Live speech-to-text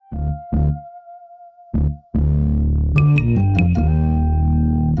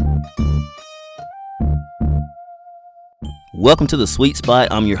Welcome to the Sweet Spot.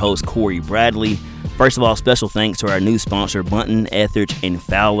 I'm your host, Corey Bradley. First of all, special thanks to our new sponsor, Bunton, Etheridge, and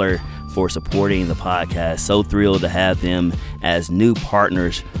Fowler, for supporting the podcast. So thrilled to have them as new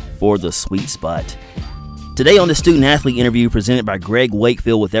partners for the Sweet Spot. Today on the Student Athlete interview presented by Greg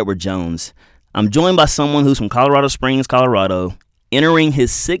Wakefield with Edward Jones, I'm joined by someone who's from Colorado Springs, Colorado, entering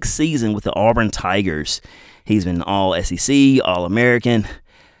his sixth season with the Auburn Tigers. He's been All-SEC, All-American.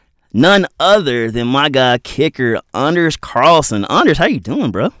 None other than my guy, kicker, Anders Carlson. Anders, how you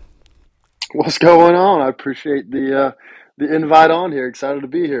doing, bro? What's going on? I appreciate the invite on here. Excited to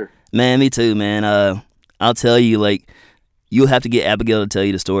be here. Man, me too, man. I'll tell you, like, you'll have to get Abigail to tell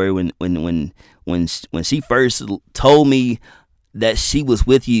you the story when she first told me that she was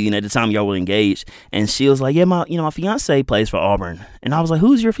with you, at the time y'all were engaged, and she was like, yeah, my fiance plays for Auburn. And I was like,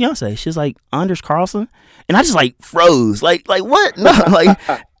 who's your fiance? She's like, Anders Carlson. And I just like froze. Like what? No, like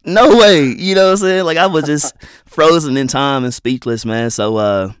no way. You know what I'm saying? Like I was just frozen in time and speechless, man.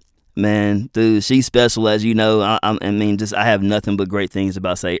 So man, dude, she's special, as you know. I have nothing but great things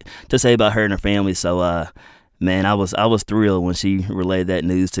to say about her and her family. So man, I was thrilled when she relayed that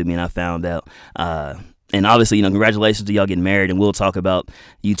news to me and I found out. And obviously, congratulations to y'all getting married, and we'll talk about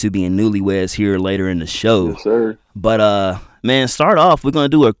you two being newlyweds here later in the show. Yes, sir. But, man, start off, we're going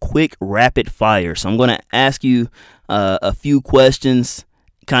to do a quick rapid fire. So I'm going to ask you a few questions,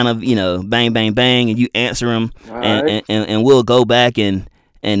 kind of, bang, bang, bang, and you answer them. Right. And we'll go back and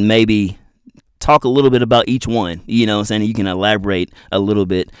maybe talk a little bit about each one. You know what I'm saying? You can elaborate a little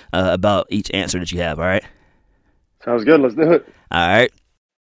bit about each answer that you have, all right? Sounds good. Let's do it. All right.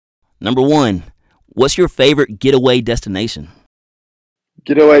 Number one. What's your favorite getaway destination?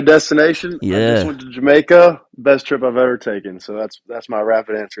 Getaway destination? Yeah. I just went to Jamaica. Best trip I've ever taken. So that's my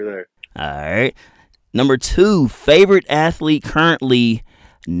rapid answer there. All right. Number two, favorite athlete currently,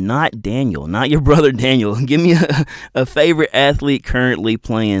 not Daniel, not your brother Daniel. Give me a favorite athlete currently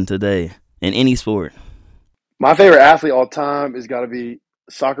playing today in any sport. My favorite athlete all time is got to be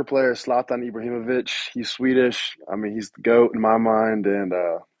soccer player Zlatan Ibrahimovic. He's Swedish. I mean, he's the GOAT in my mind, and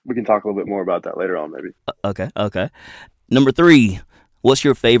we can talk a little bit more about that later on, maybe. Okay. Number three, what's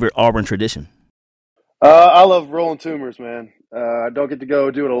your favorite Auburn tradition? I love rolling tumors, man. I don't get to go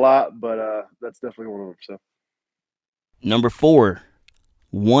do it a lot, but that's definitely one of them. So. Number four,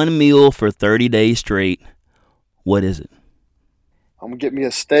 one meal for 30 days straight. What is it? I'm going to get me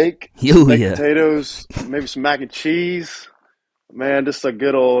a steak, potatoes, maybe some mac and cheese. Man, just a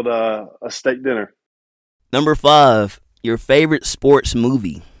good old a steak dinner. Number five, your favorite sports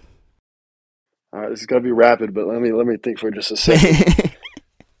movie. All right, this is gonna be rapid, but let me think for just a second.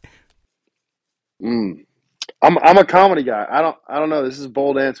 I'm a comedy guy. I don't know. This is a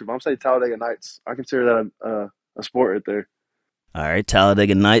bold answer, but I'm saying Talladega Nights. I consider that a sport right there. All right,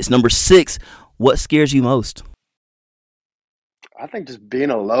 Talladega Nights. Number six, what scares you most? I think just being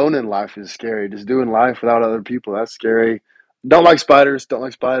alone in life is scary. Just doing life without other people, that's scary. Don't like spiders.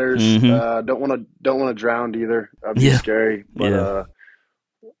 Mm-hmm. Don't want to drown either. That'd be scary. But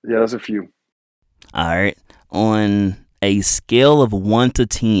there's a few. All right. On a scale of 1 to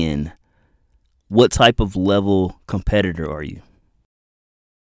 10, what type of level competitor are you?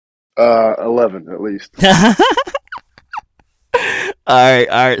 11 at least. All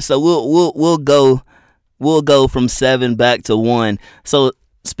right. So we'll go from 7 back to 1. So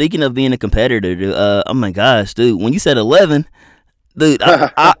speaking of being a competitor, dude, oh my gosh, dude, when you said 11, dude,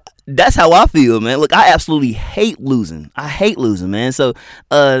 I that's how I feel, man. Look, I absolutely hate losing. Man. So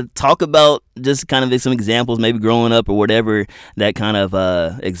talk about just kind of some examples, maybe growing up or whatever, that kind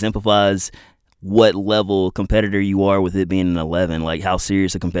of exemplifies what level competitor you are with it being an 11, like how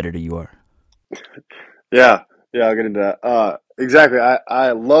serious a competitor you are. Yeah, I'll get into that. Exactly.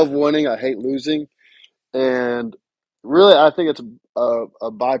 I love winning. I hate losing. And really, I think it's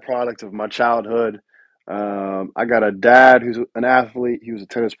a byproduct of my childhood. I got a dad who's an athlete. He was a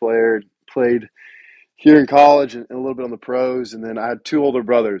tennis player, played here in college and a little bit on the pros. And then I had two older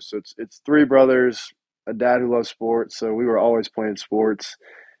brothers. So it's three brothers, a dad who loves sports. So we were always playing sports.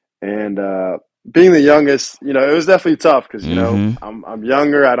 And being the youngest, it was definitely tough because, I'm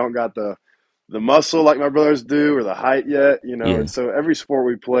younger. I don't got the muscle like my brothers do or the height yet, And so every sport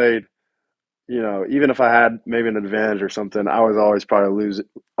we played, even if I had maybe an advantage or something, I was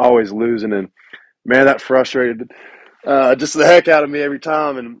always losing. And man, that frustrated just the heck out of me every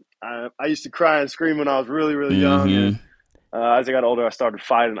time. And I used to cry and scream when I was really, really young. And as I got older, I started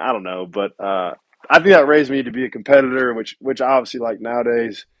fighting. I don't know, but I think that raised me to be a competitor, which I obviously like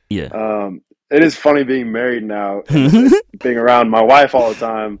nowadays. Yeah. It is funny being married now, and being around my wife all the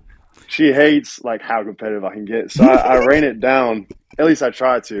time. She hates like how competitive I can get, so I rein it down. At least I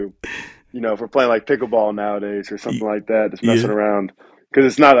try to. if we're playing like pickleball nowadays or Y- something like that, just messing Yeah, around because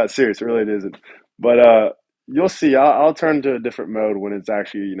it's not that serious. It really isn't. But you'll see. I'll turn to a different mode when it's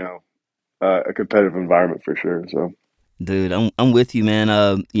actually a competitive environment for sure. So dude, I'm with you, man.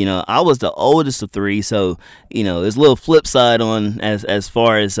 I was the oldest of three, so there's a little flip side on as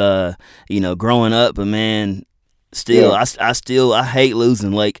far as growing up, but man, still, yeah, I hate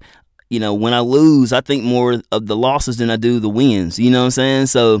losing. Like, when I lose, I think more of the losses than I do the wins. You know what I'm saying?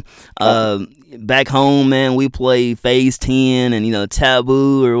 So, uh, back home, man, we play Phase 10 and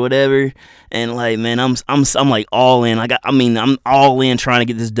Taboo or whatever, and like, man, I'm like all in. I'm all in trying to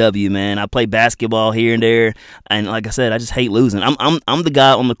get this W, man. I play basketball here and there, and like I said, I just hate losing. I'm the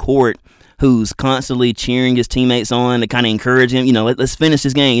guy on the court who's constantly cheering his teammates on to kind of encourage him. Let's finish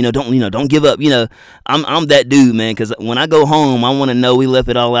this game. Don't give up. I'm that dude, man. Because when I go home, I want to know we left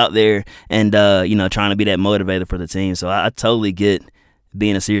it all out there, and trying to be that motivator for the team. So I totally get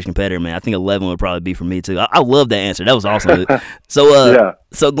being a serious competitor, man. I think 11 would probably be for me too. I love that answer. That was awesome, dude. So yeah,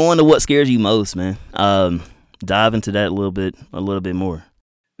 so going to what scares you most, man. Dive into that a little bit more.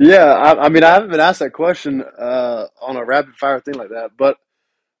 yeah. I mean, I haven't been asked that question on a rapid fire thing like that, but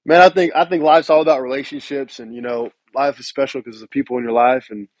man, I think life's all about relationships, and life is special because of the people in your life.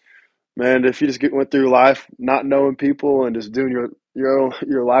 And man, if you just went through life not knowing people and just doing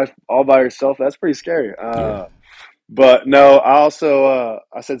your life all by yourself, that's pretty scary. Yeah. But no, I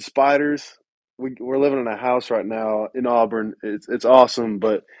said spiders. We're living in a house right now in Auburn. It's awesome,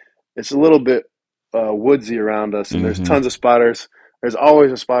 but it's a little bit woodsy around us, and there's Mm-hmm. tons of spiders. There's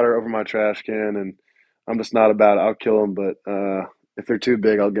always a spider over my trash can, and I'm just not about it. I'll kill them, but if they're too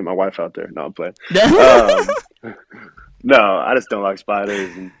big, I'll get my wife out there. No, I'm playing. Um, no, I just don't like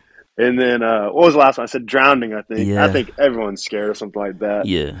spiders. And then what was the last one? I said drowning. I Yeah. think everyone's scared of something like that.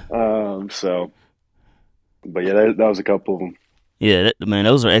 Yeah. So, but yeah, that was a couple of them. Yeah, man,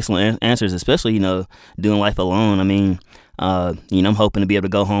 those are excellent answers, especially doing life alone. I mean, I'm hoping to be able to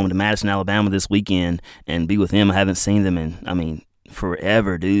go home to Madison, Alabama this weekend and be with him. I haven't seen them in, I mean,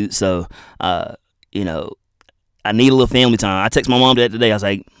 forever, dude. So, you know, I need a little family time. I text my mom that today. I was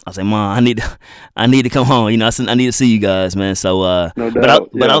like, Mom, I need to come home. I need to see you guys, man. So, No but doubt.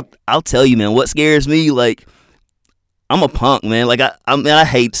 Yeah. I'll tell you, man, what scares me, like I'm a punk, man. Like I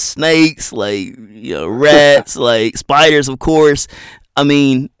hate snakes, like rats, like spiders, of course. I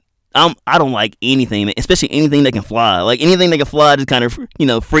mean, I don't like anything, man, especially anything that can fly. Like anything that can fly just kind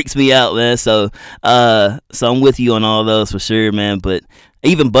of freaks me out, man. So I'm with you on all those for sure, man. But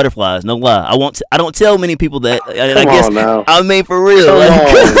even butterflies, no lie. I don't tell many people that. And I Come guess on now. I mean for real, Come like.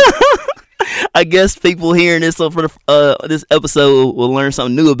 on. I guess people hearing this for this episode will learn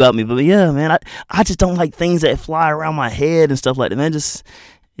something new about me. But yeah, man, I just don't like things that fly around my head and stuff like that. Man,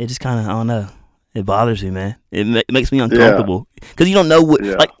 it just kind of, I don't know. It bothers me, man. It makes me Yeah. uncomfortable because you don't know what.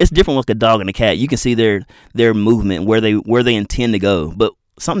 Yeah. Like it's different with a dog and a cat. You can see their movement where they intend to go, but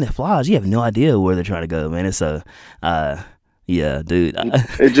something that flies, you have no idea where they're trying to go, man. It's a yeah, dude.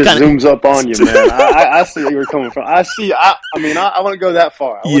 It just Kind zooms up on you, of man. I see where you're coming from. I mean, I want to go that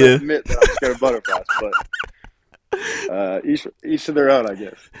far. I want to yeah, admit that I'm scared of butterflies, but each to their own, I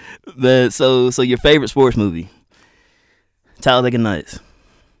guess. man. So your favorite sports movie, Talladega Nights.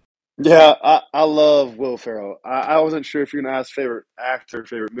 Yeah, I love Will Ferrell. I wasn't sure if you're gonna ask favorite actor,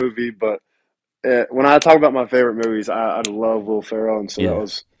 favorite movie, but when I talk about my favorite movies, I love Will Ferrell, and so that Yeah.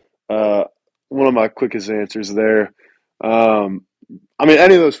 was uh, one of my quickest answers there. Um, I mean,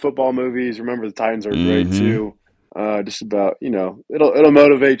 any of those football movies. Remember the Titans are great Mm-hmm. too. Just about it'll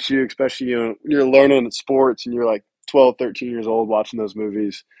motivate you, especially when you're learning sports and you're like 12, 13 years old watching those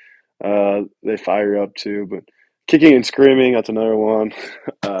movies. They fire you up too. But kicking and screaming, that's another one.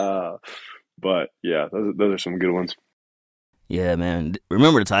 Uh, but yeah, those are some good ones. Yeah, man.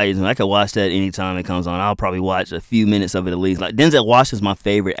 Remember the Titans? Man. I could watch that anytime it comes on. I'll probably watch a few minutes of it at least. Like Denzel Washington's my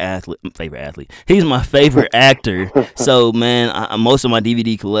favorite athlete. Favorite athlete. He's my favorite actor. So man, most of my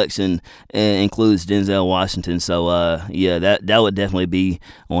DVD collection includes Denzel Washington. So yeah, that would definitely be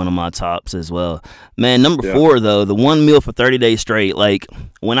one of my tops as well. Man, number Yeah, four though, the one meal for 30 days straight. Like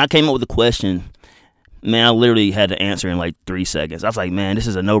when I came up with the question, man, I literally had to answer in like 3 seconds. I was like, man, this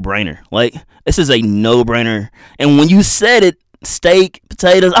is a no brainer. Like, this is a no brainer. And when you said it, steak,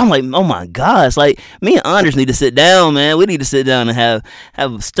 potatoes, I'm like, oh my gosh. Like, me and Anders need to sit down, man. We need to sit down and have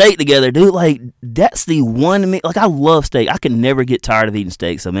a steak together, dude. Like, that's the one me. Like, I love steak. I can never get tired of eating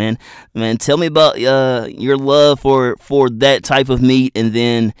steak. So, man, tell me about your love for that type of meat, and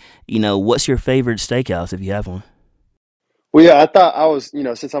then what's your favorite steakhouse if you have one? well, yeah, I thought I was,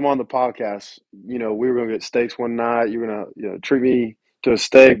 since I'm on the podcast, we were gonna get steaks one night. You were gonna, treat me to a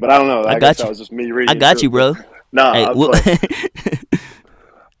steak, but I don't know. I I guess got that you. was just me I reading into got you, it. But bro. nah, Hey, but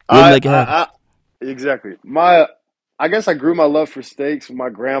We'll I, make it happen. I, I exactly. I guess I grew my love for steaks with my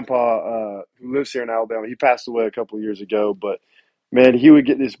grandpa, who lives here in Alabama. He passed away a couple of years ago, but man, he would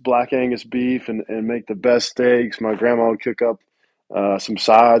get this black Angus beef and make the best steaks. My grandma would cook up some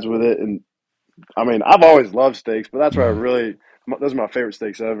sides with it, and I mean, I've always loved steaks, but that's where I Mm-hmm. really those are my favorite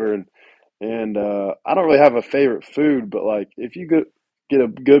steaks ever. And I don't really have a favorite food, but like if you get a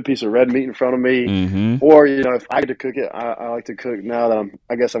good piece of red meat in front of me, Mm-hmm. or if I get to cook it, I like to cook now that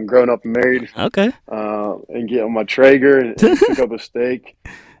I guess I'm grown up and married, Okay. and get on my Traeger and cook up a steak.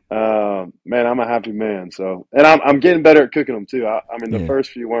 Man, I'm a happy man. So, and I'm getting better at cooking them too. I mean, the Yeah.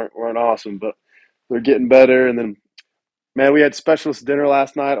 first few weren't awesome, but they're getting better. And then, man, we had specialist dinner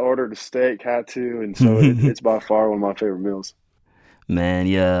last night. Ordered a steak, had to, and so it's by far one of my favorite meals. Man,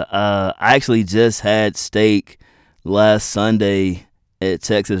 yeah. I actually just had steak last Sunday at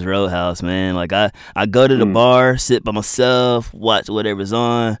Texas Roadhouse, man. Like I go to the Mm, bar, sit by myself, watch whatever's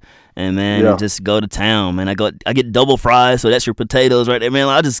on, and man, and yeah. just go to town, man. I get double fries, so that's your potatoes right there, man.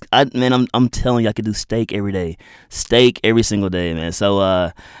 Man, I'm telling you, I could do steak every day, steak every single day, man.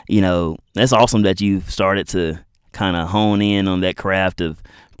 So that's awesome that you've started to kind of hone in on that craft of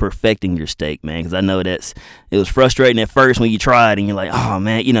perfecting your steak, man. Because I know it was frustrating at first when you tried and you're like, oh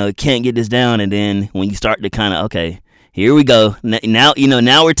man, can't get this down, and then when you start to kind of okay, here we go. Now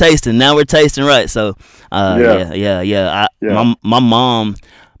now we're tasting. Now we're tasting right. So, Yeah. yeah. Yeah.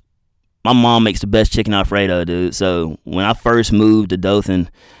 My mom makes the best chicken Alfredo, dude. So when I first moved to Dothan,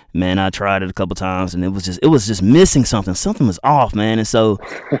 man, I tried it a couple times and it was just missing something. Something was off, man. And so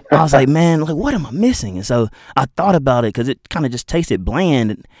I was like, man, like what am I missing? And so I thought about it because it kind of just tasted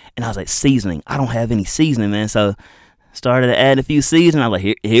bland, and I was like, seasoning. I don't have any seasoning, man. So started to add a few seasons. I was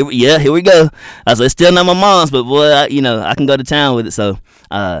like, here we go. I was like, still not my mom's, but boy, I can go to town with it. So,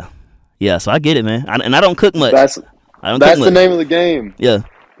 yeah, so I get it, man. And I don't cook much. That's I don't cook that's the much. name of the game. Yeah.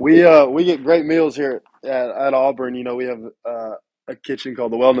 We get great meals here at Auburn. We have a kitchen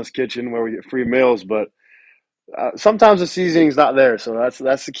called the Wellness Kitchen where we get free meals, but sometimes the seasoning's not there. So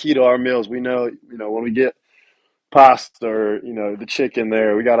that's the key to our meals. We know when we get pasta or the chicken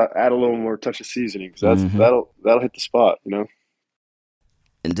there, we gotta add a little more touch of seasoning because Hmm. that'll hit the spot.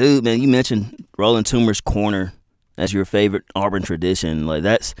 And dude, man, you mentioned Rolling Toomer's Corner as your favorite Auburn tradition. Like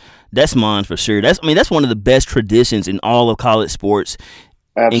that's mine for sure. That's one of the best traditions in all of college sports,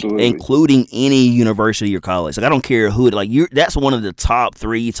 Absolutely. including any university or college. Like I don't care who it. Like you, that's one of the top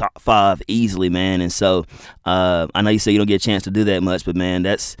three, top five easily, man. And so I know you say you don't get a chance to do that much, but man,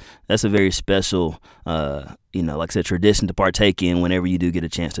 that's a very special, like I said, tradition to partake in whenever you do get a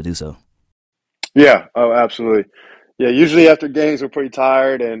chance to do so. Yeah. Oh, absolutely. Yeah. Usually after games, we're pretty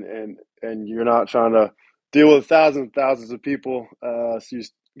tired, and you're not trying to deal with thousands and thousands of people. So you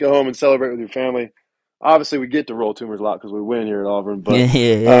just go home and celebrate with your family. Obviously, we get to roll tumors a lot because we win here at Auburn, Yeah, but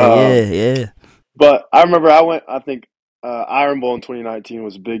yeah, yeah, um, yeah. but I remember I went. I think Iron Bowl in 2019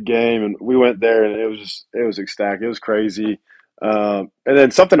 was a big game, and we went there, and it was ecstatic. It was crazy. And then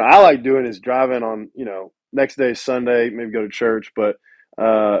something I like doing is driving on next day Sunday, maybe go to church, but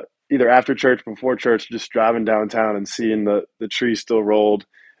uh, either after church, before church, just driving downtown and seeing the trees still rolled,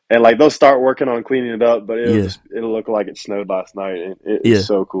 and like they'll start working on cleaning it up, but Yeah. it'll look like it snowed last night, and it is Yeah.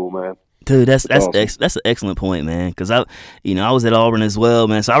 so cool, man. Dude, It's awesome. that's an excellent point, man. Because I was at Auburn as well,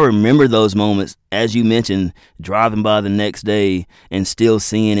 man. So I remember those moments, as you mentioned, driving by the next day and still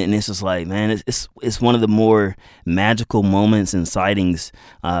seeing it, and it's just like, man, it's one of the more magical moments and sightings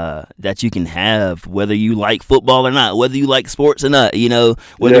that you can have, whether you like football or not, whether you like sports or not. Whether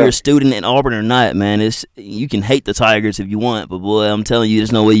you're Yeah, a student in Auburn or not, man. You can hate the Tigers if you want, but boy, I'm telling you,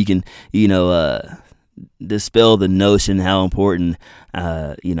 there's no way you can, dispel the notion how important,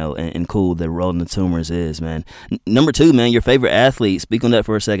 and cool that Rolling the Tumors is, man. Number two, man, your favorite athlete. Speak on that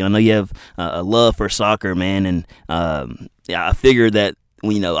for a second. I know you have a love for soccer, man, and yeah, I figure that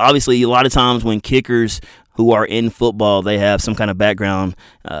obviously a lot of times when kickers who are in football, they have some kind of background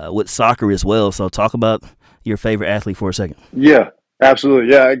with soccer as well. So talk about your favorite athlete for a second. yeah,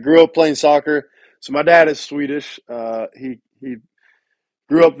 absolutely. Yeah, I grew up playing soccer. So my dad is Swedish. He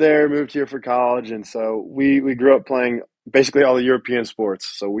grew up there, moved here for college, and so we grew up playing basically all the European sports.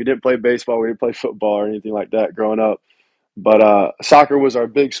 So we didn't play baseball, we didn't play football or anything like that growing up. But soccer was our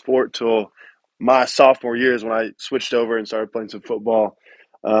big sport till my sophomore years when I switched over and started playing some football.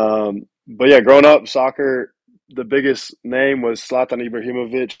 But yeah, growing up, soccer, the biggest name was Zlatan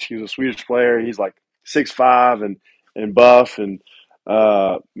Ibrahimovic. He was a Swedish player. He's like 6'5" and buff, and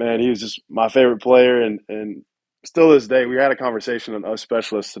man, he was just my favorite player. And still this day, we had a conversation on us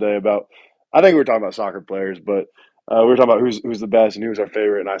specialists today about. I think we were talking about soccer players, but we were talking about who's the best and who's our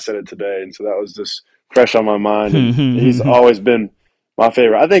favorite. And I said it today, and so that was just fresh on my mind. And he's always been my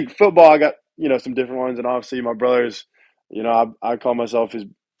favorite. I think football, I got, some different ones, and obviously my brother's, I call myself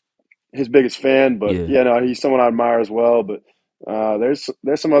his biggest fan, but Yeah. yeah, no, he's someone I admire as well. But there's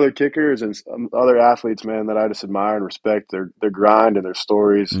some other kickers and some other athletes, man, that I just admire and respect their grind and their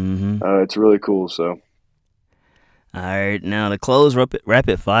stories. Mm-hmm. It's really cool. So, All right, now to close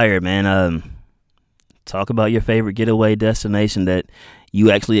rapid fire, man. Talk about your favorite getaway destination that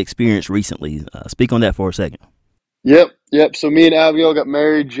you actually experienced recently. Speak on that for a second. yep. So me and Abigail got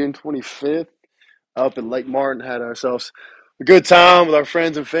married June 25th up in Lake Martin. Had ourselves a good time with our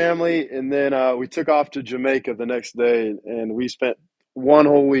friends and family, and then we took off to Jamaica the next day, and we spent one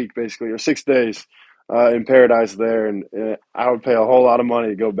whole week basically, or 6 days, in paradise there. And I would pay a whole lot of money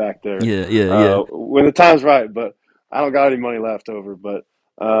to go back there Yeah. when the time's right, but I don't got any money left over. But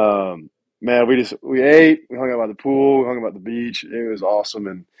man, we ate, we hung out by the pool, we hung out by the beach. It was awesome,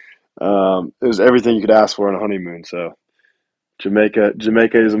 and it was everything you could ask for on a honeymoon. So Jamaica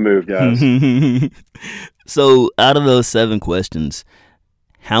is a move, guys. So, out of those 7 questions,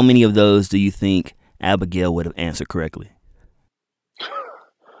 how many of those do you think Abigail would have answered correctly?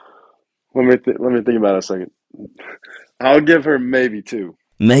 Let me think about it a second. I'll give her maybe 2.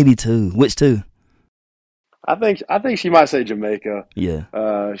 Maybe 2. Which 2? I think she might say Jamaica.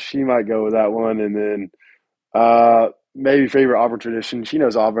 Yeah. She might go with that one, and then maybe favorite Auburn tradition. She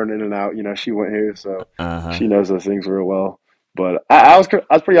knows Auburn in and out. She went here, so she knows those things real well. But I was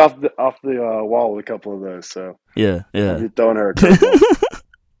pretty off the wall with a couple of those. So yeah. I'll be throwing her a curveball.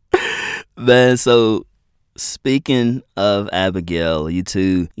 Man, so speaking of Abigail, you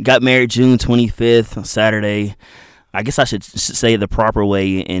two got married June 25th on Saturday. I guess I should say it the proper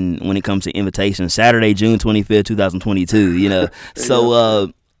way when it comes to invitations. Saturday, June 25th, 2022,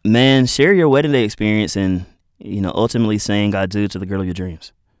 So, man, share your wedding day experience and, ultimately saying I do to the girl of your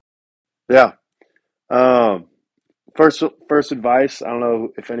dreams. Yeah. First advice, I don't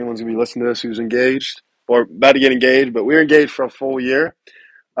know if anyone's going to be listening to this who's engaged or about to get engaged, but we were engaged for a full year.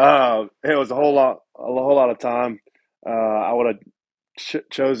 It was a whole lot of time. I would have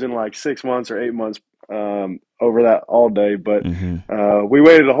chosen like 6 months or 8 months over that all day, but we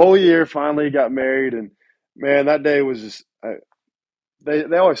waited a whole year, finally got married, and man, that day was just they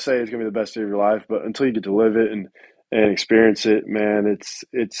always say it's gonna be the best day of your life, but until you get to live it and experience it, man,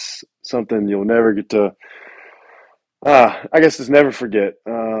 it's something you'll never get to I guess it's never forget.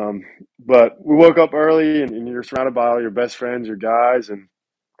 But we woke up early, and you're surrounded by all your best friends, your guys, and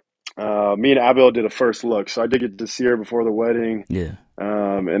me and Abigail did a first look, so I did get to see her before the wedding. Yeah.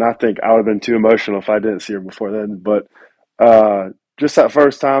 And I think I would have been too emotional if I didn't see her before then. But just that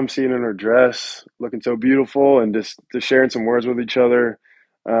first time seeing her in her dress, looking so beautiful, and just sharing some words with each other,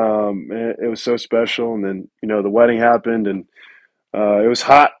 it was so special. And then the wedding happened, and it was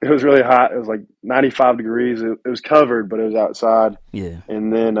hot. It was really hot. It was like 95 degrees. It was covered, but it was outside. Yeah.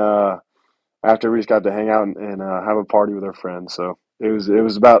 And then after, we just got to hang out and have a party with our friends. So it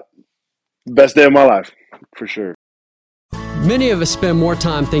was about the best day of my life, for sure. Many of us spend more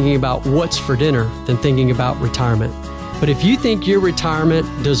time thinking about what's for dinner than thinking about retirement. But if you think your retirement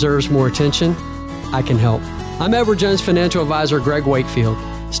deserves more attention, I can help. I'm Edward Jones financial advisor Greg Wakefield.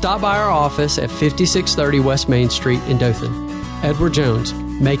 Stop by our office at 5630 West Main Street in Dothan. Edward Jones,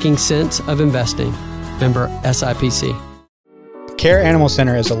 making sense of investing. Member SIPC. Care Animal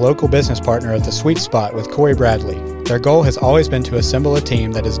Center is a local business partner of The Sweet Spot with Corey Bradley. Their goal has always been to assemble a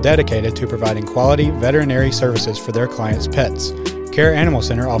team that is dedicated to providing quality veterinary services for their clients' pets. Care Animal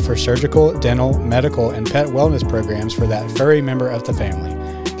Center offers surgical, dental, medical, and pet wellness programs for that furry member of the family.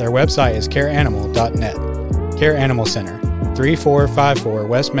 Their website is careanimal.net. Care Animal Center, 3454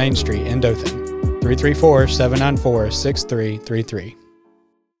 West Main Street in Dothan, 334-794-6333.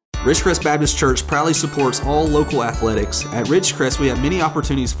 Ridgecrest Baptist Church proudly supports all local athletics. At Ridgecrest, we have many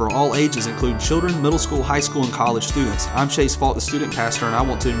opportunities for all ages, including children, middle school, high school, and college students. I'm Chase Fault, the student pastor, and I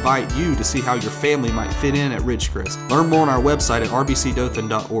want to invite you to see how your family might fit in at Ridgecrest. Learn more on our website at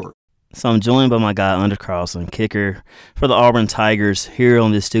rbcdothan.org. So I'm joined by my guy, Anders Carlson, kicker for the Auburn Tigers, here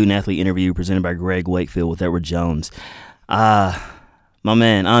on this student-athlete interview presented by Greg Wakefield with Edward Jones. My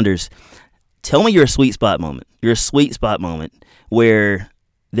man, Anders, tell me your sweet spot moment. Your sweet spot moment where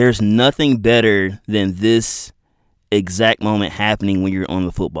there's nothing better than this exact moment happening when you're on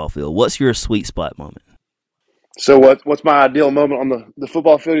the football field. What's your sweet spot moment? So what's my ideal moment on the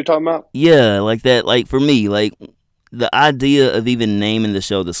football field you're talking about? Yeah, like that. Like for me, like the idea of even naming the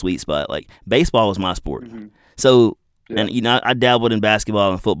show The Sweet Spot. Like baseball was my sport. Mm-hmm. So, yeah. And I dabbled in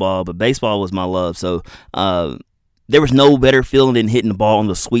basketball and football, but baseball was my love. So there was no better feeling than hitting the ball on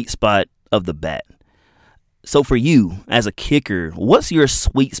the sweet spot of the bat. So for you as a kicker, what's your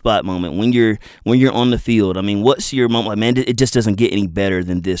sweet spot moment when you're on the field? I mean, what's your moment like, man, it just doesn't get any better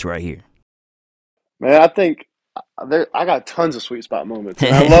than this right here? Man, I think I got tons of sweet spot moments,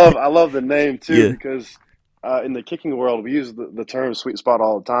 and I love the name too Yeah. because in the kicking world we use the term sweet spot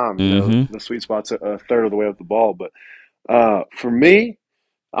all the time. You know, Mm-hmm. the sweet spot's a third of the way up the ball, but for me,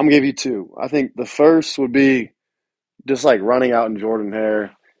 I'm gonna give you two. I think the first would be just like running out in Jordan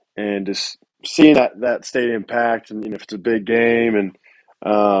Hare and just seeing that stadium packed, and if it's a big game, and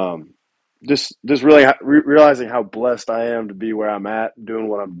um, just really realizing how blessed I am to be where I'm at, doing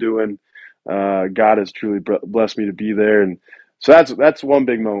what I'm doing. God has truly blessed me to be there, and so that's one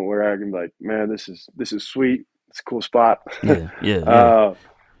big moment where I can be like, man, this is sweet. It's a cool spot. Yeah, yeah, yeah. uh,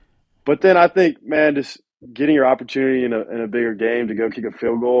 but then I think, man, just getting your opportunity in a bigger game to go kick a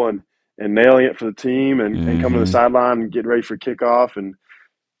field goal and nailing it for the team and coming to the Mm-hmm. sideline and getting ready for kickoff. And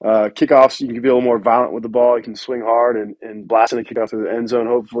kickoffs, you can be a little more violent with the ball. You can swing hard and blast in the kickoff through the end zone,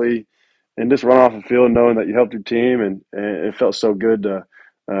 hopefully, and just run off the field knowing that you helped your team. And it felt so good to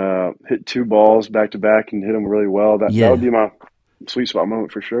hit two balls back to back and hit them really well. That would Yeah. be my sweet spot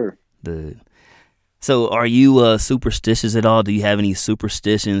moment for sure. So are you superstitious at all? Do you have any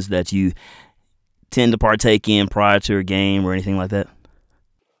superstitions that you tend to partake in prior to a game or anything like that?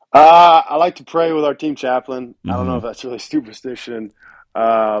 I like to pray with our team chaplain. I don't know Mm-hmm. if that's really superstition,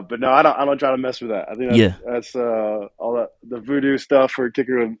 but no, I don't try to mess with that. I think Yeah. that's all that the voodoo stuff for a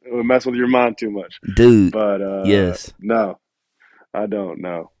kicker would mess with your mind too much. Dude, But yes. no, I don't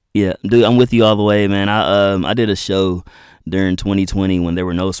know. Yeah, dude, I'm with you all the way, man. I did a show during 2020 when there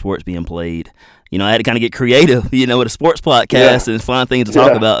were no sports being played. I had to kind of get creative, with a sports podcast and find things to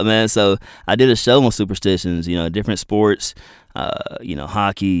talk about, man. So I did a show on superstitions, different sports,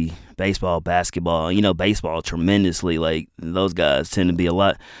 hockey, baseball, basketball. Baseball tremendously. Like those guys tend to be a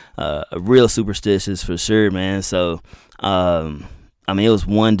lot real superstitious for sure, man. So it was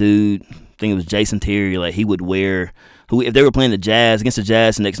one dude. I think it was Jason Terry. Like he would wear. If they were playing the Jazz against the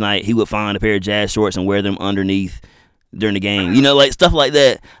Jazz the next night, he would find a pair of Jazz shorts and wear them underneath during the game. Like stuff like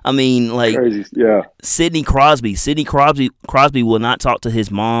that. I mean, like Crazy, yeah. Sidney Crosby. Sidney Crosby will not talk to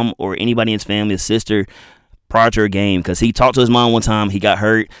his mom or anybody in his family, his sister, prior to a game because he talked to his mom one time, he got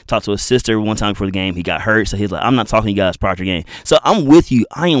hurt. Talked to his sister one time before the game, he got hurt. So he's like, I'm not talking to you guys prior to the game. So I'm with you.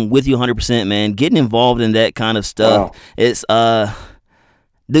 I am with you 100%, man. Getting involved in that kind of stuff, it's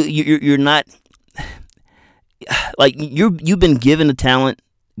dude, you're not. Like you've been given a talent,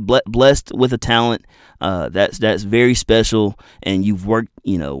 blessed with a talent that's very special, and you've worked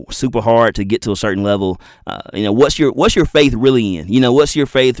super hard to get to a certain level. What's your faith really in? What's your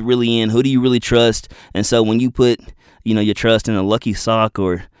faith really in? Who do you really trust? And so when you put your trust in a lucky sock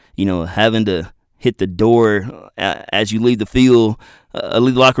or having to hit the door as you leave the field,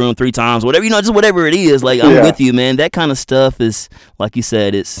 leave the locker room 3 times, whatever just whatever it is. Like I'm with you, man. That kind of stuff is, like you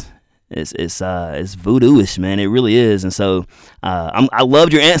said, it's voodoo-ish, man. It really is. And so I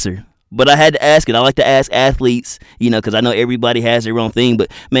loved your answer, but I had to ask it. I like to ask athletes, because I know everybody has their own thing.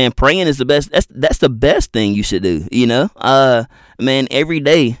 But man, praying is the best. That's the best thing you should do. Man, every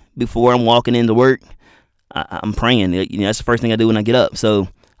day before I'm walking into work, I'm praying. That's the first thing I do when I get up. So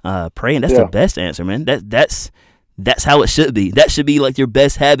praying, that's the best answer, man. That's how it should be. That should be like your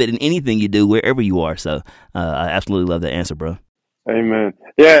best habit in anything you do, wherever you are. So I absolutely love that answer, bro. Amen.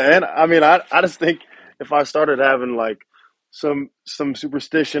 Yeah, and I mean, I just think if I started having like some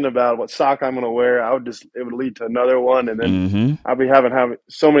superstition about what sock I'm going to wear, it would lead to another one, and then I'd be having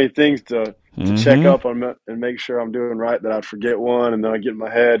so many things to check up on and make sure I'm doing right that I'd forget one, and then I get in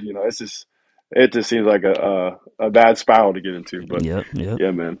my head. It just seems like a bad spiral to get into. But yeah,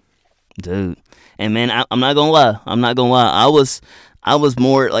 man, dude, and man, I'm not gonna lie. I was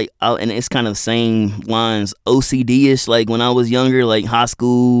more like, and it's kind of the same lines, OCD-ish, like when I was younger, like high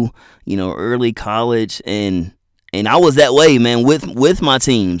school, early college, and I was that way, man, with my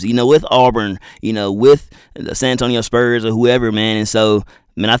teams, with Auburn, with the San Antonio Spurs or whoever, man. And so,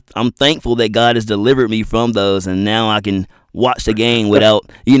 man, I'm thankful that God has delivered me from those, and now I can watch the game without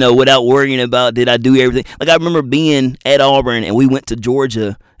worrying about did I do everything. Like I remember being at Auburn, and we went to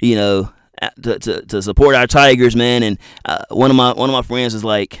Georgia, to support our Tigers, man, and one of my friends was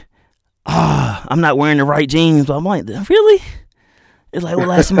like, I'm not wearing the right jeans. But I'm like, really? It's like, well,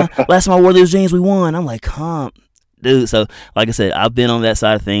 last time I wore those jeans, we won. I'm like, dude. So, like I said, I've been on that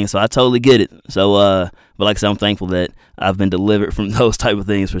side of things, so I totally get it. So, but like I said, I'm thankful that I've been delivered from those type of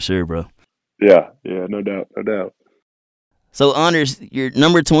things for sure, bro. Yeah, no doubt. So, Honors, you're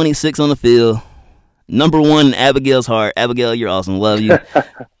number 26 on the field, number 1 in Abigail's heart. Abigail, you're awesome. Love you.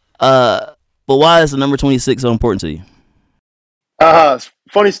 But why is the number 26 so important to you?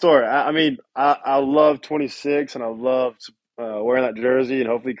 Funny story. I mean, I love 26, and I loved wearing that jersey and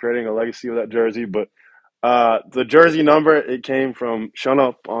hopefully creating a legacy with that jersey. But the jersey number, it came from showing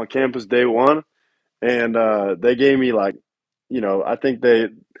up on campus day one, and they gave me like, I think they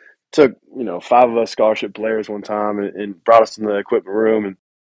took, five of us scholarship players one time and brought us in the equipment room, and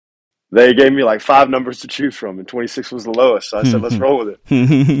they gave me like five numbers to choose from, and 26 was the lowest. So I said, let's roll with it.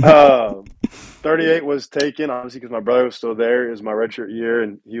 38 was taken, obviously, because my brother was still there. It was my redshirt year,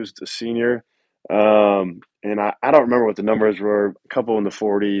 and he was a senior. And I don't remember what the numbers were. A couple in the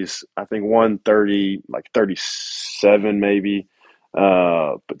 40s. I think one 30, like 37 maybe.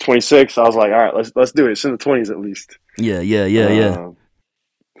 But 26, I was like, all right, let's do it. It's in the 20s at least. Yeah.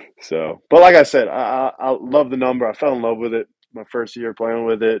 So, but like I said, I love the number. I fell in love with it my first year playing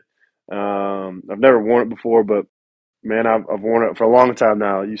with it. I've never worn it before, but man, I've worn it for a long time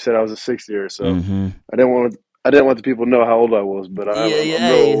now. You said I was a sixth year, so Mm-hmm. I didn't want the people to know how old I was, but I'm real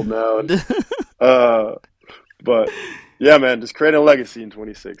Hey. old now. And, uh, but yeah, man, just creating a legacy in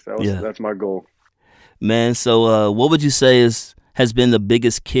 26. Yeah. That's my goal. Man, so what would you say has been the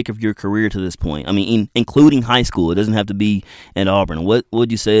biggest kick of your career to this point? I mean, including high school. It doesn't have to be at Auburn. What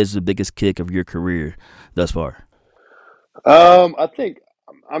would you say is the biggest kick of your career thus far? I think,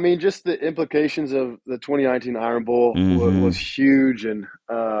 I mean, just the implications of the 2019 Iron Bowl Mm-hmm. was huge, and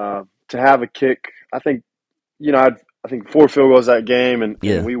to have a kick, I think, I think four field goals that game, and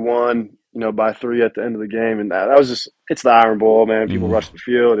Yeah. we won, by three at the end of the game, and that was just, it's the Iron Bowl, man. People Mm-hmm. rushed the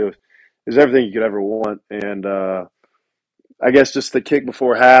field. It was everything you could ever want, and I guess just the kick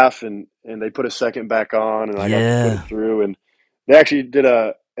before half, and they put a second back on, and I got to put it Yeah. through, and they actually did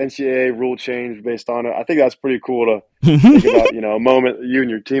a NCAA rule change based on it. I think that's pretty cool to think about. A moment that you and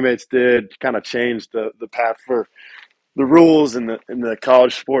your teammates did kind of changed the path for the rules and the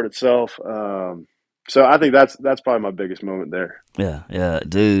college sport itself. So I think that's probably my biggest moment there. Yeah,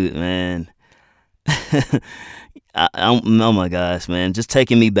 dude, man. Oh my gosh, man, just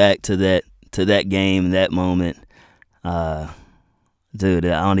taking me back to that game, that moment. Uh, Dude,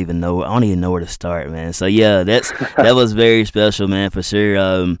 I don't even know where to start, man. So yeah, that was very special, man, for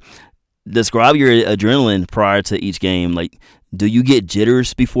sure. Describe your adrenaline prior to each game. Like, do you get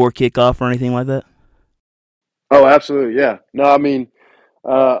jitters before kickoff or anything like that? Oh, absolutely, yeah. No, I mean,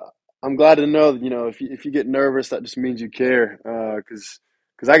 uh, I'm glad to know that if you get nervous, that just means you care. Because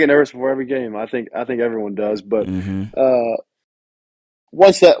I get nervous before every game. I think everyone does, but Mm-hmm. uh,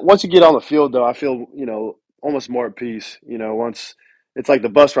 once you get on the field, though, I feel almost more at peace. Once it's like the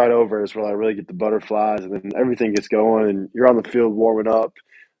bus ride over is where I really get the butterflies, and then everything gets going, and you're on the field warming up,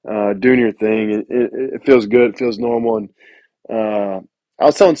 doing your thing. It feels good. It feels normal, and uh, I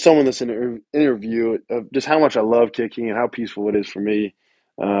was telling someone this in an interview of just how much I love kicking and how peaceful it is for me.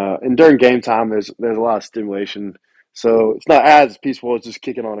 And during game time, there's a lot of stimulation, so it's not as peaceful as just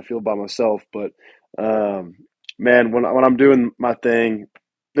kicking on a field by myself. But um, man, when I'm doing my thing,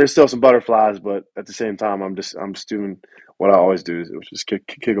 there's still some butterflies, but at the same time, I'm just doing what I always do, which is kick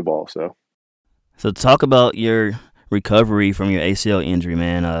a ball. So. So talk about your recovery from your ACL injury,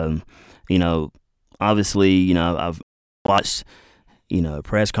 man. You know, obviously, I've watched, a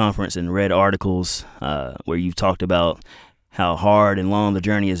press conference and read articles where you've talked about how hard and long the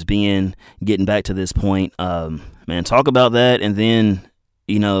journey has been getting back to this point. Man, talk about that, and then,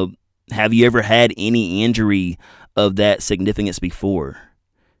 have you ever had any injury of that significance before,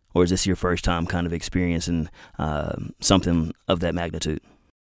 or is this your first time kind of experiencing something of that magnitude?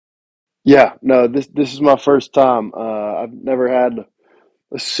 Yeah, no, this is my first time. I've never had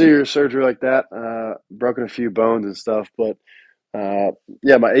a serious surgery like that. Broken a few bones and stuff, but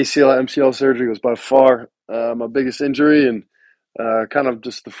yeah, my ACL MCL surgery was by far my biggest injury, and kind of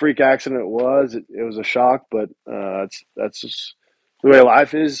just the freak accident it was. It was a shock, but that's just the way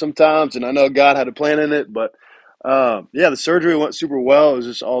life is sometimes. And I know God had a plan in it, but yeah, the surgery went super well. It was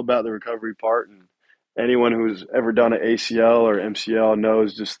just all about the recovery part, and anyone who's ever done an ACL or MCL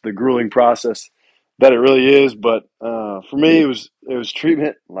knows just the grueling process that it really is. But for me, it was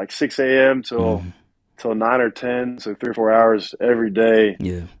treatment like 6 a.m. till Mm, 9 or 10, so 3 or 4 hours every day.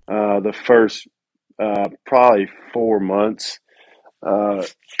 yeah. The first probably 4 months, uh,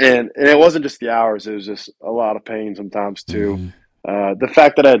 and it wasn't just the hours; it was just a lot of pain sometimes too. Mm-hmm. The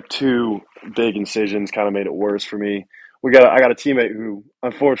fact that I had two big incisions kind of made it worse for me. I got a teammate who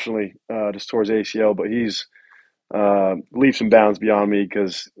unfortunately just tore his ACL, but he's leaps and bounds beyond me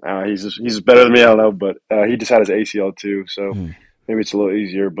because he's better than me. I don't know, but he just had his ACL too, so Mm, maybe it's a little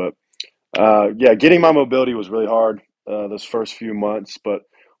easier. But yeah, getting my mobility was really hard those first few months, but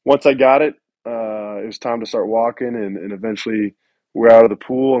once I got it, it was time to start walking, and eventually we're out of the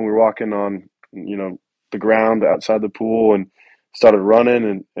pool and we're walking on the ground outside the pool, and started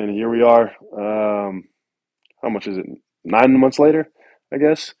running, and here we are. How much is it? 9 months later, I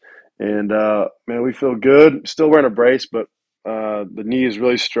guess. And man, we feel good. Still wearing a brace, but the knee is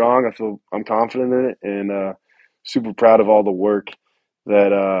really strong. I'm confident in it, and super proud of all the work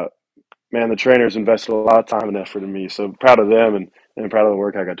that man, the trainers invested a lot of time and effort in me. So proud of them, and proud of the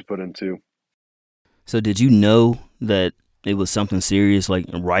work I got to put in too. So did you know that it was something serious like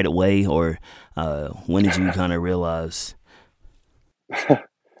right away, or when did you kind of realize?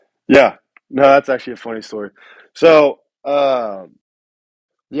 Yeah, no, that's actually a funny story. So the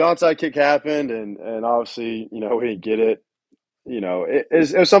onside kick happened, and obviously, we didn't get it.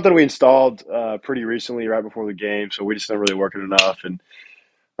 It was something we installed pretty recently, right before the game. So we just didn't really work it enough, and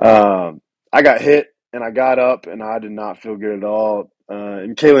I got hit, and I got up, and I did not feel good at all.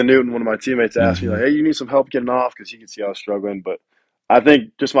 And Kayla Newton, one of my teammates, asked me like, "Hey, you need some help getting off?" Because he could see I was struggling. But I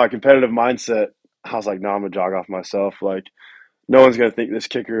think just my competitive mindset, I was like, "No, I'm gonna jog off myself. Like, no one's gonna think this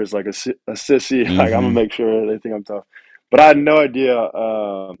kicker is like a sissy. Like, I'm gonna make sure they think I'm tough." But I had no idea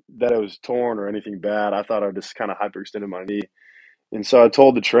that it was torn or anything bad. I thought I just kind of hyperextended my knee, and so I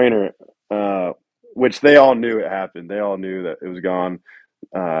told the trainer, which they all knew it happened. They all knew that it was gone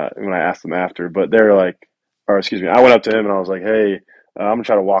when I asked them after. But they're like, or excuse me, I went up to him and I was like, "Hey, I'm gonna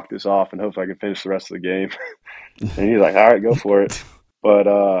try to walk this off and hopefully I can finish the rest of the game." And he's like, "All right, go for it." But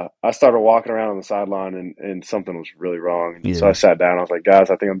I started walking around on the sideline, and something was really wrong. And so I sat down. I was like, "Guys,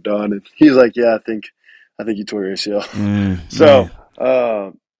 I think I'm done." And he's like, "Yeah, I think you tore your ACL." So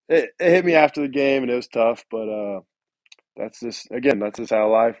it hit me after the game, and it was tough. But that's just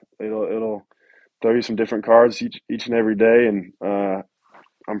how life. It'll throw you some different cards each and every day, and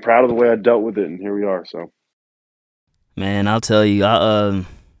I'm proud of the way I dealt with it, and here we are. So, Man, I'll tell you, I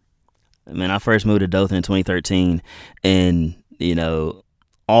first moved to Dothan in 2013, and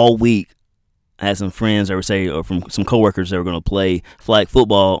all week I had some friends that were or from some coworkers that were going to play flag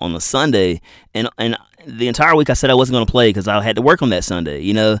football on the Sunday, and the entire week I said I wasn't going to play because I had to work on that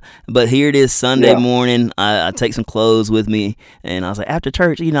Sunday, But here it is Sunday morning. I take some clothes with me, and I was like, after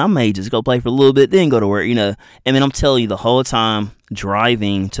church, I may just go play for a little bit, then go to work, And then I'm telling you, the whole time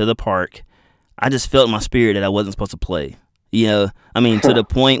driving to the park, I just felt in my spirit that I wasn't supposed to play. To the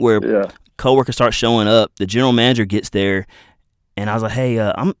point where coworkers start showing up, the general manager gets there, and I was like, "Hey,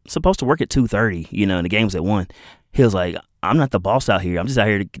 I'm supposed to work at 2:30, and the game was at 1. He was like, "I'm not the boss out here. I'm just out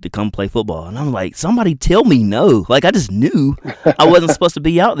here to come play football." And I'm like, "Somebody tell me no." Like, I just knew I wasn't supposed to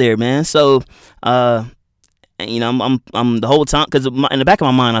be out there, man. So, I'm the whole time, because in the back of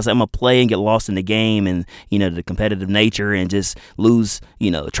my mind, I was like, I'm gonna play and get lost in the game, and the competitive nature, and just lose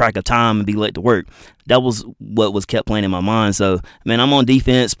track of time and be late to work. That was what was kept playing in my mind. So, man, I'm on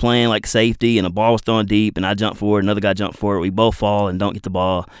defense playing like safety, and the ball was thrown deep, and I jump forward, another guy jumped forward, we both fall and don't get the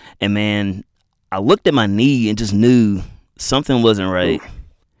ball. And man, I looked at my knee and just knew something wasn't right.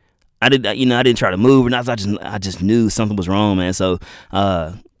 I didn't try to move, and I just knew something was wrong, man. So,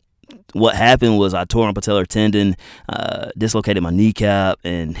 what happened was I tore a patellar tendon, dislocated my kneecap,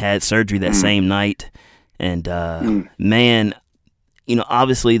 and had surgery that same night. And man,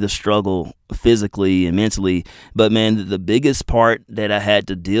 obviously the struggle physically and mentally, but man, the biggest part that I had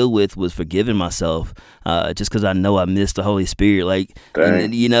to deal with was forgiving myself, just because I know I missed the Holy Spirit. Like, I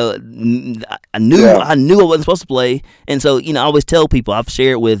knew I wasn't supposed to play, and so I always tell people, I've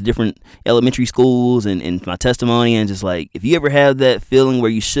shared with different elementary schools and my testimony, and just like, if you ever have that feeling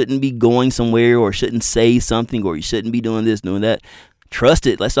where you shouldn't be going somewhere, or shouldn't say something, or you shouldn't be doing this, doing that, trust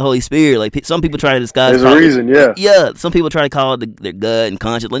it. That's the Holy Spirit. Like, some people try to disguise. There's a reason, yeah. Yeah, some people try to call it their gut and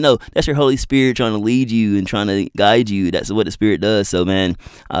conscience. Like, no, that's your Holy Spirit trying to lead you and trying to guide you. That's what the Spirit does. So, man,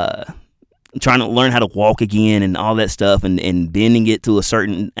 trying to learn how to walk again and all that stuff, and bending it to a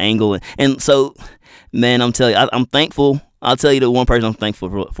certain angle. And so, man, I'm telling you, I'm thankful. I'll tell you the one person I'm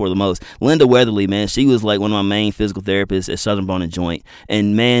thankful for the most. Linda Weatherly, man, she was like one of my main physical therapists at Southern Bone and Joint.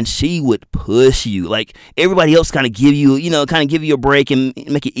 And, man, she would push you. Like, everybody else kind of give you a break and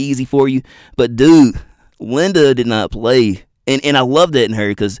make it easy for you. But, dude, Linda did not play. And I love that in her,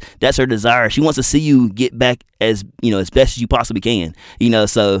 because that's her desire. She wants to see you get back as best as you possibly can.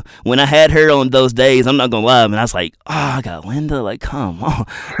 So when I had her on those days, I'm not gonna lie, man, I was like, oh, I got Linda, like, come on.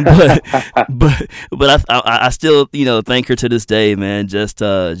 but I still thank her to this day, man. Just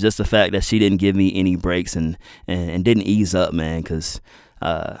the fact that she didn't give me any breaks and didn't ease up, man, because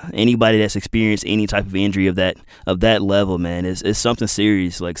anybody that's experienced any type of injury of that level, man, is something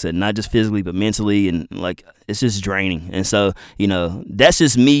serious. Like I said, not just physically but mentally, and like, it's just draining. And so that's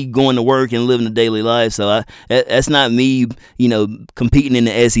just me going to work and living a daily life. So that's not me competing in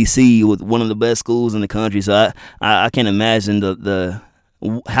the SEC with one of the best schools in the country. So I can't imagine the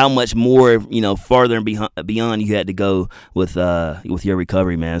how much more farther and beyond you had to go with your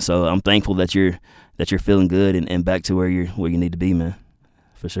recovery, man. So I'm thankful that you're feeling good and back to where you need to be, man.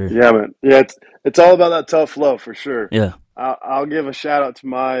 For sure. Yeah, man. Yeah, it's all about that tough love for sure. Yeah. I'll give a shout out to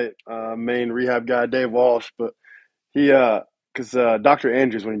my main rehab guy, Dave Walsh, but he because Dr.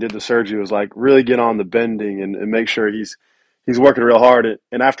 Andrews, when he did the surgery, was like, really get on the bending and make sure he's working real hard.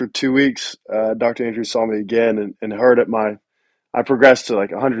 And after 2 weeks, Dr. Andrews saw me again and heard at I progressed to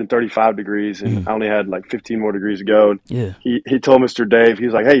like 135 degrees, and I only had like 15 more degrees to go. And Yeah. he told Mr. Dave, he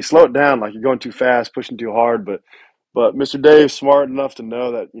was like, "Hey, slow it down. Like you're going too fast, pushing too hard." But Mr. Dave's smart enough to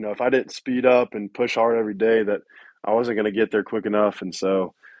know that if I didn't speed up and push hard every day, that I wasn't going to get there quick enough. And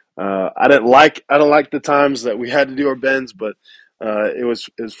so I don't like the times that we had to do our bends, but it was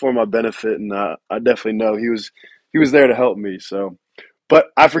for my benefit, and I definitely know he was there to help me. So, but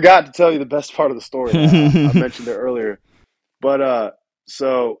I forgot to tell you the best part of the story. I mentioned it earlier. But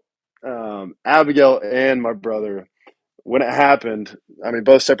Abigail and my brother, when it happened, I mean,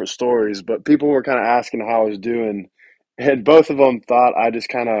 both separate stories, but people were kind of asking how I was doing, and both of them thought I just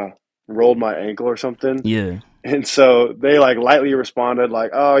kind of rolled my ankle or something. Yeah. And so they like lightly responded like,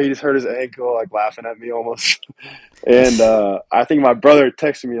 "Oh, he just hurt his ankle," like laughing at me almost. And I think my brother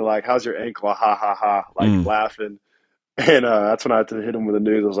texted me like, "How's your ankle?" Ha ha ha, like laughing. And that's when I had to hit him with the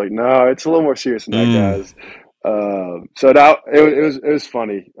news. I was like, "No, it's a little more serious than that, guys." So that it was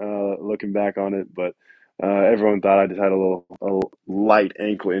funny looking back on it, but everyone thought I just had a light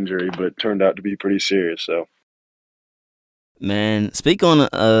ankle injury, but it turned out to be pretty serious. So, man, speak on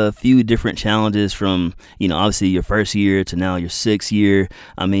a few different challenges from obviously your first year to now your 6th year.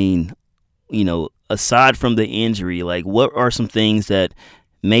 I mean, aside from the injury, like what are some things that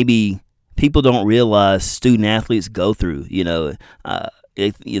maybe people don't realize student athletes go through?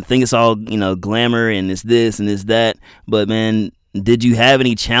 You think it's all glamour and it's this and it's that, but man, did you have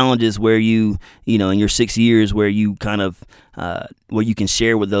any challenges where in your 6 years where you kind of where you can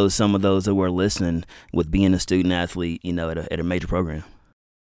share with some of those that were listening with being a student athlete at a major program?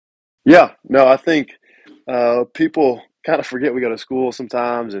 yeah, no, I think people kind of forget we go to school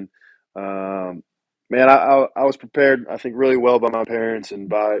sometimes, and man, I was prepared, I think, really well by my parents and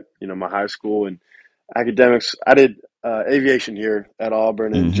by my high school and academics. I did aviation here at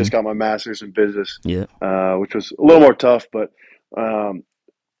Auburn and just got my master's in business, Yeah. which was a little more tough, but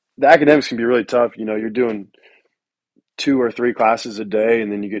the academics can be really tough. You're doing 2 or 3 classes a day,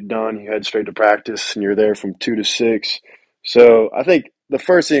 and then you get done, you head straight to practice, and you're there from 2 to 6. So I think the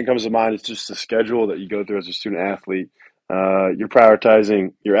first thing that comes to mind is just the schedule that you go through as a student athlete. You're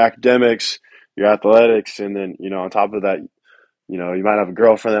prioritizing your academics, your athletics, and then on top of that, you might have a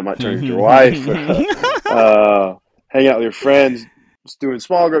girlfriend that might turn into your wife. Hang out with your friends, just doing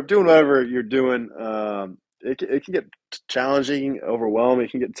small group, doing whatever you're doing. It can get challenging, overwhelming.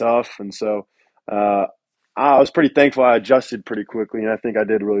 It can get tough, and so I was pretty thankful. I adjusted pretty quickly, and I think I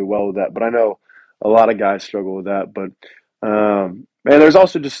did really well with that. But I know a lot of guys struggle with that. But man, there's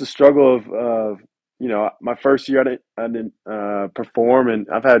also just the struggle of my first year I didn't perform, and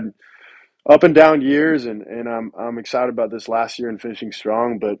I've had up and down years, and I'm excited about this last year and finishing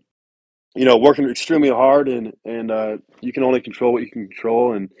strong. But working extremely hard, and you can only control what you can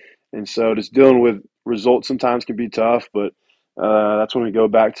control, and so just dealing with results sometimes can be tough. But that's when we go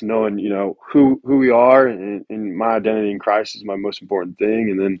back to knowing who we are, and my identity in Christ is my most important thing,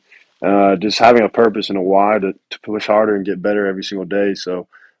 and then just having a purpose and a why to push harder and get better every single day, so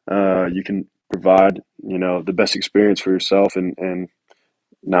you can provide the best experience for yourself and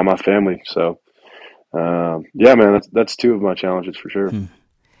now my family. So yeah, man, that's 2 of my challenges for sure.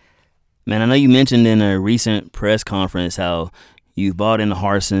 Man, I know you mentioned in a recent press conference how you bought into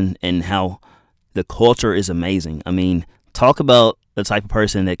Harsin and how the culture is amazing. I mean, talk about the type of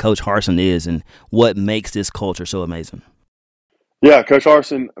person that Coach Harsin is and what makes this culture so amazing. Yeah, Coach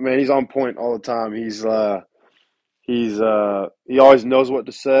Harsin, man, he's on point all the time. He always knows what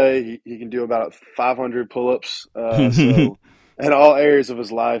to say. He can do about 500 pull-ups. So in all areas of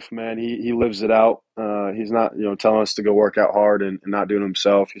his life, man, he lives it out. He's not telling us to go work out hard and not doing it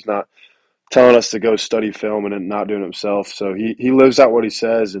himself. He's not telling us to go study film and not doing it himself. So he lives out what he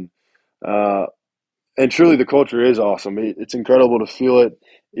says, and truly the culture is awesome. It's incredible to feel it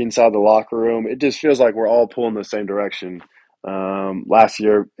inside the locker room. It just feels like we're all pulling the same direction. Last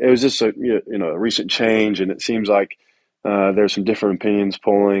year it was just a recent change, and it seems like there's some different opinions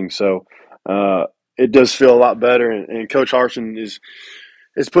polling. So it does feel a lot better, and Coach Harsin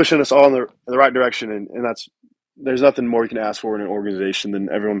is pushing us all in the right direction, and there's nothing more you can ask for in an organization than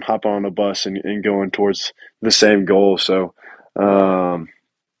everyone hopping on a bus and going towards the same goal. So, man,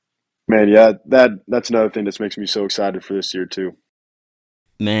 yeah, that's another thing that makes me so excited for this year too.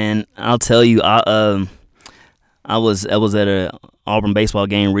 Man, I'll tell you, I was at a Auburn baseball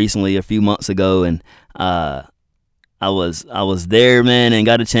game recently a few months ago, and I was there, man, and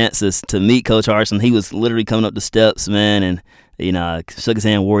got a chance to meet Coach Harsin. He was literally coming up the steps, man, and I shook his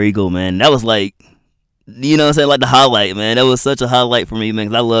hand, War Eagle, man. That was like, what I'm saying, like the highlight, man. That was such a highlight for me, man,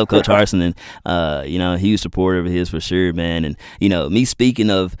 because I love Coach Harsin, and huge supporter of his for sure, man. And me speaking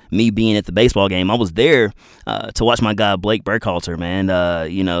of me being at the baseball game, I was there to watch my guy Blake Burkhalter, man.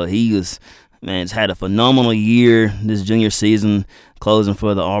 He was. Man, it's had a phenomenal year this junior season, closing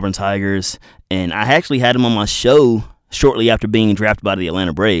for the Auburn Tigers. And I actually had him on my show shortly after being drafted by the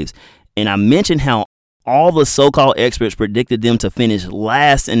Atlanta Braves. And I mentioned how all the so-called experts predicted them to finish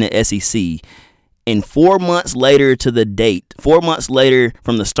last in the SEC. And 4 months later to the date, 4 months later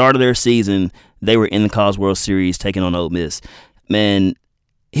from the start of their season, they were in the College World Series taking on Ole Miss. Man,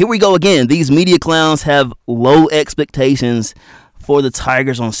 here we go again. These media clowns have low expectations for the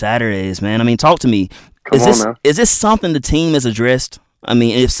Tigers on Saturdays, man. I mean, talk to me. Is this something the team has addressed? I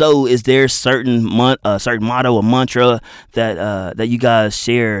mean, if so, is there certain motto or mantra that you guys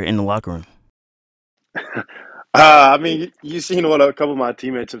share in the locker room? I mean, you've seen what a couple of my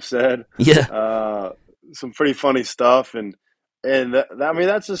teammates have said. Yeah. Some pretty funny stuff, and I mean,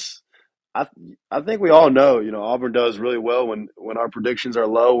 that's just I think we all know, Auburn does really well when our predictions are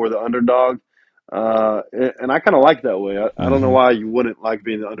low. We're the underdog. And I kind of like that way. I don't know why you wouldn't like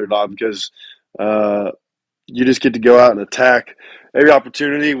being the underdog, because you just get to go out and attack every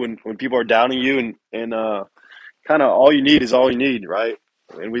opportunity when people are doubting you, and kind of all you need is all you need, right?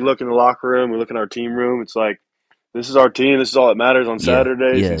 And we look in the locker room, we look in our team room. It's like, this is our team. This is all that matters on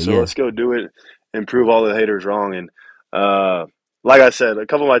Saturdays, and so let's go do it and prove all the haters wrong. And like I said, a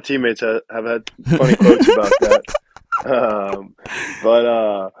couple of my teammates have had funny quotes about that.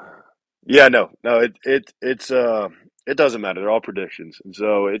 But yeah, no, it doesn't matter. They're all predictions, and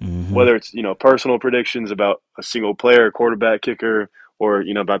so whether it's personal predictions about a single player, quarterback, kicker, or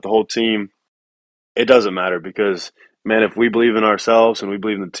about the whole team, it doesn't matter, because, man, if we believe in ourselves and we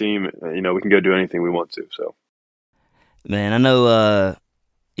believe in the team, we can go do anything we want to. So, man, I know.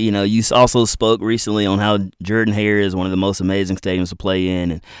 You also spoke recently on how Jordan-Hare is one of the most amazing stadiums to play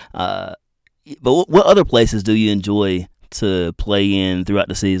in, and but what other places do you enjoy to play in throughout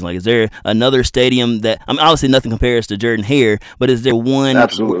the season? Like, is there another stadium that, I mean, obviously nothing compares to Jordan-Hare, but is there one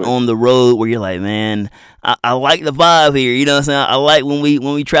on the road where you're like, man, I like the vibe here, you know what I'm saying? I like when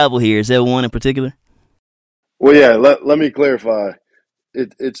we travel here. Is there one in particular? Well, yeah, let me clarify.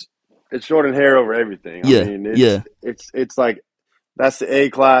 It's Jordan-Hare over everything. Yeah, I mean, it's like, that's the A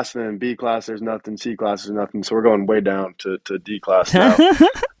class, and then B class there's nothing, C class there's nothing. So we're going way down to D class now.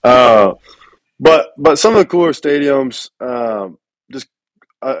 But some of the cooler stadiums, just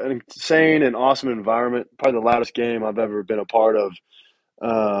an insane and awesome environment. Probably the loudest game I've ever been a part of.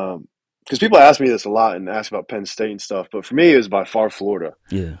 Because people ask me this a lot and ask about Penn State and stuff, but for me, it was by far Florida.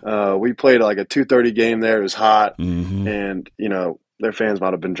 Yeah. We played like a 2:30 game there. It was hot, and their fans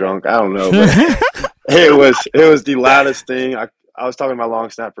might have been drunk. I don't know, but it was the loudest thing. I was talking to my long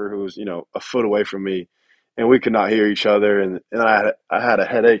snapper, who was a foot away from me, and we could not hear each other. And I had a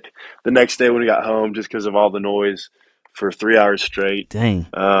headache the next day when we got home, just because of all the noise for 3 hours straight. Dang.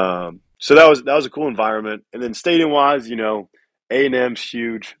 So that was a cool environment. And then stadium wise, A&M's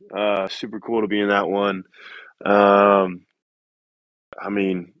huge, super cool to be in that one. I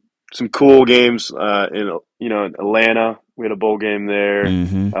mean, some cool games in Atlanta. We had a bowl game there.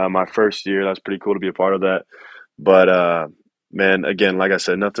 My first year. That's pretty cool to be a part of that. But man, again, like I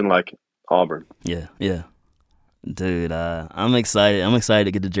said, nothing like Auburn. Yeah. Dude, I'm excited. I'm excited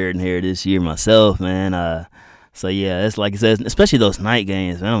to get to Jordan-Hare this year myself, man. So yeah, it's like it says, especially those night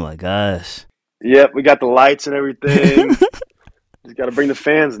games, man. Oh my gosh. Yep, we got the lights and everything. Just got to bring the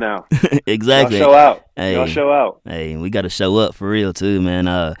fans now. Exactly. Y'all show out. Hey, Y'all show out. Hey, we got to show up for real too,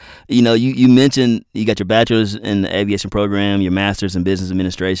 man. You mentioned you got your bachelor's in the aviation program, your master's in business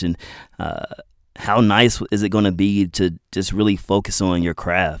administration. How nice is it going to be to just really focus on your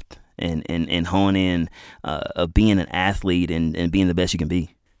craft and hone in of being an athlete and being the best you can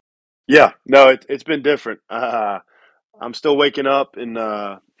be? Yeah, no, it's been different. I'm still waking up and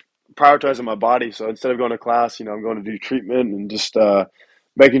prioritizing my body. So instead of going to class, I'm going to do treatment and just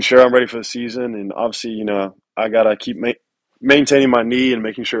making sure I'm ready for the season. And obviously, I got to keep maintaining my knee and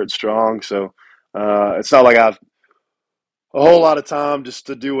making sure it's strong. So it's not like I have a whole lot of time just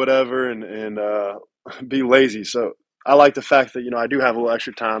to do whatever and be lazy. So I like the fact that, I do have a little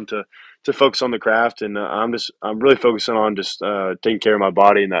extra time to focus on the craft. And I'm really focusing on just taking care of my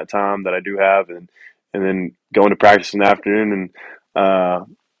body in that time that I do have, and then going to practice in the afternoon. And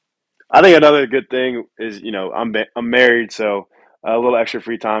I think another good thing is, I'm married, so a little extra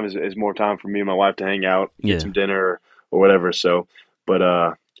free time is more time for me and my wife to hang out, get Yeah. some dinner or whatever. So, but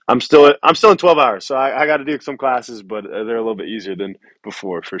I'm still in 12 hours, so I got to do some classes, but they're a little bit easier than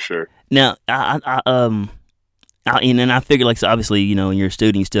before for sure. Now, and I figure, like, so obviously, when you're a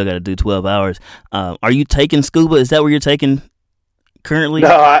student, you still got to do 12 hours. Are you taking scuba? Is that where you're taking currently?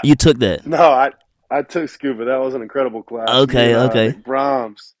 No, You took that? I took scuba. That was an incredible class. Me Okay, and okay. Nick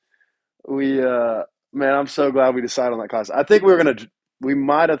Brahms, we man, I'm so glad we decided on that class. I think we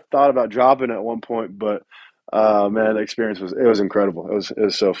might have thought about dropping at one point, but man, the experience was incredible. It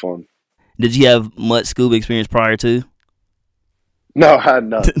was so fun. Did you have much scuba experience prior to? No, I had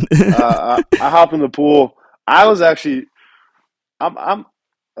none. I hopped in the pool. I was actually I'm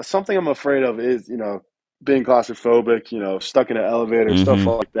something I'm afraid of is being claustrophobic. Stuck in an elevator, stuff Mm-hmm.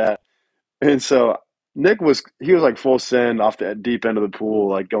 like that. And so Nick he was like full send off the deep end of the pool,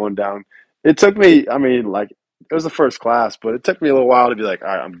 like going down. It took me, I mean, like it was the first class, but it took me a little while to be like, all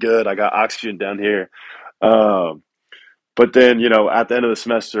right, I'm good. I got oxygen down here. Um, but then, at the end of the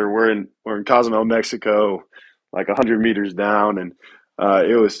semester, we're in Cozumel, Mexico, like 100 meters down, and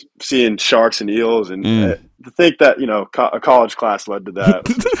it was seeing sharks and eels, and Mm. to think that a college class led to that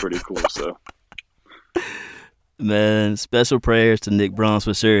was pretty cool. So. Man, special prayers to Nick Brahms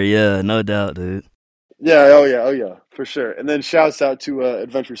for sure. Yeah, no doubt, dude. Yeah, oh yeah, for sure. And then shouts out to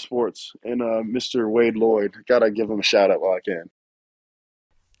Adventure Sports and Mr. Wade Lloyd. Gotta give him a shout out while I can.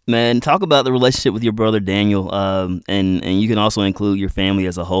 Man, talk about the relationship with your brother Daniel, and you can also include your family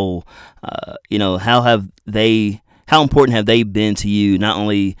as a whole. How important have they been to you? Not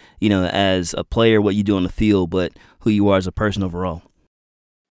only as a player, what you do on the field, but who you are as a person overall.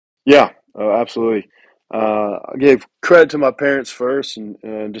 Yeah, absolutely. I gave credit to my parents first,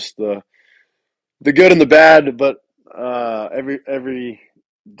 and just the good and the bad. But every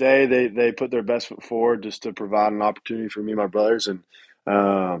day they put their best foot forward just to provide an opportunity for me and my brothers, and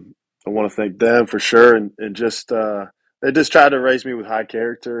I want to thank them for sure. And just they just tried to raise me with high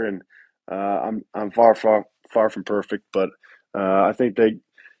character, and I'm far from perfect, but I think they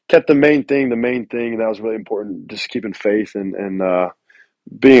kept the main thing that was really important, just keeping faith and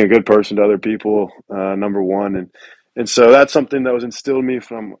being a good person to other people, number one, and so that's something that was instilled in me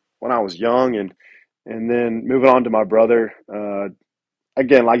from when I was young, and then moving on to my brother.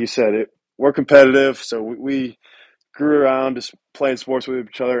 Again, like you said, we're competitive, so we grew around just playing sports with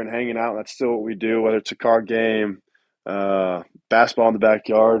each other and hanging out. And that's still what we do, whether it's a card game, basketball in the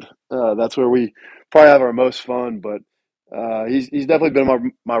backyard. That's where we probably have our most fun. But he's definitely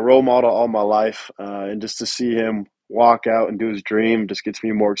been my role model all my life, and just to see him walk out and do his dream just gets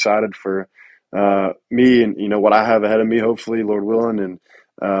me more excited for me and what I have ahead of me. Hopefully, Lord willing, and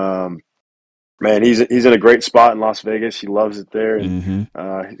man, he's in a great spot in Las Vegas. He loves it there, and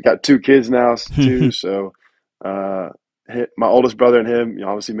Mm-hmm. he's got 2 kids now too. So my oldest brother and him,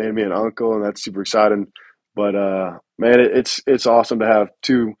 obviously made me an uncle, and that's super exciting. But man, it's awesome to have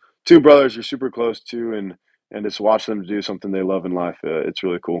two brothers you're super close to, and just watch them do something they love in life. It's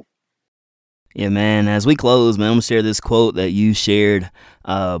really cool. Yeah, man. As we close, man, I'm gonna share this quote that you shared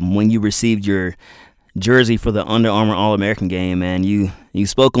when you received your jersey for the Under Armour All-American game, man. You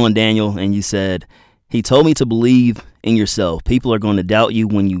spoke on Daniel, and you said, he told me to believe in yourself. People are going to doubt you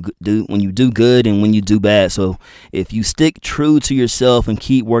when you do good and when you do bad. So if you stick true to yourself and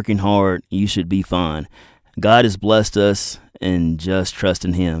keep working hard, you should be fine. God has blessed us, and just trust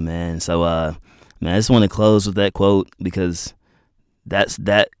in him, man. So man, I just want to close with that quote, because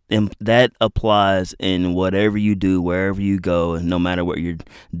that applies in whatever you do, wherever you go, and no matter what you're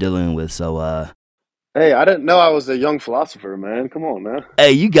dealing with. So Hey, I didn't know I was a young philosopher, man. Come on, man.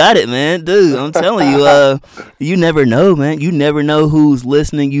 hey, you got it, man, dude. I'm telling you, you never know, man. You never know who's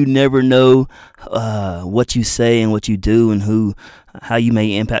listening. You never know what you say and what you do, and how you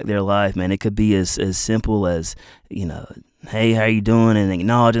may impact their life, man. It could be as simple as, hey, how you doing, and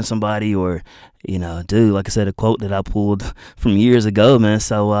acknowledging somebody, or dude, like I said, a quote that I pulled from years ago, man.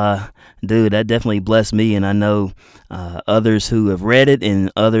 So dude, that definitely blessed me, and I know others who have read it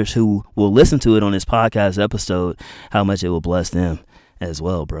and others who will listen to it on this podcast episode, how much it will bless them as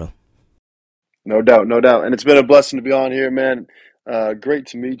well, bro. No doubt, no doubt. And it's been a blessing to be on here, man. Great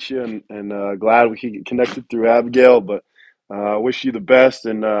to meet you, and glad we could get connected through Abigail. But wish you the best,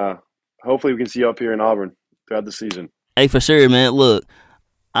 and hopefully we can see you up here in Auburn throughout the season. Hey, for sure, man. Look,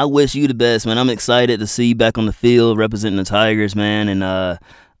 I wish you the best, man. I'm excited to see you back on the field representing the Tigers, man, and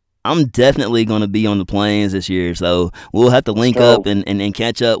I'm definitely going to be on the Plains this year, so we'll have to link up and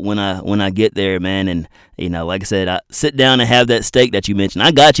catch up when I get there, man. And like I said, I sit down and have that steak that you mentioned.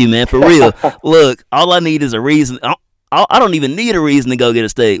 I got you, man, for real. Look, all I need is a reason. I don't even need a reason to go get a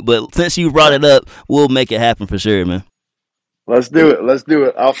steak, but since you brought it up, we'll make it happen for sure, man. Let's do it. Let's do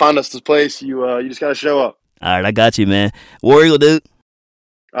it. I'll find us this place. You just gotta show up. All right, I got you, man. War Eagle, dude.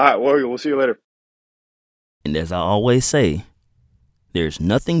 All right, Warrior. We'll see you later. And as I always say, there's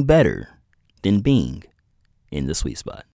nothing better than being in the sweet spot.